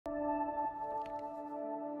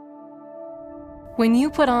When you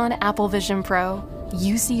put on Apple Vision Pro,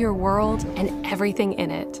 you see your world and everything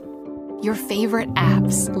in it. Your favorite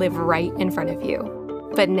apps live right in front of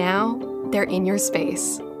you, but now they're in your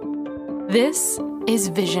space. This is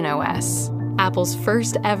Vision OS, Apple's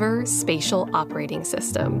first ever spatial operating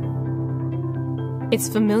system. It's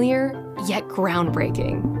familiar, yet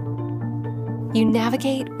groundbreaking. You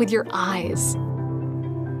navigate with your eyes.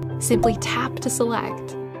 Simply tap to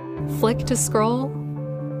select, flick to scroll,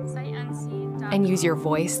 and use your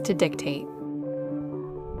voice to dictate.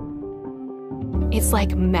 It's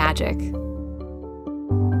like magic.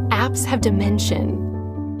 Apps have dimension,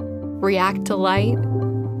 react to light,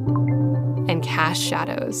 and cast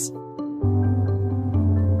shadows.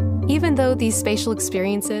 Even though these spatial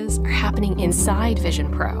experiences are happening inside Vision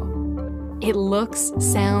Pro, it looks,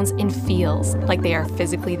 sounds, and feels like they are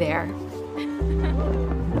physically there.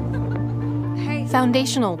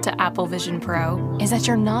 Foundational to Apple Vision Pro is that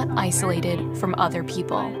you're not isolated from other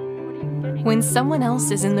people. When someone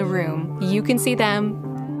else is in the room, you can see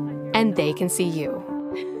them, and they can see you.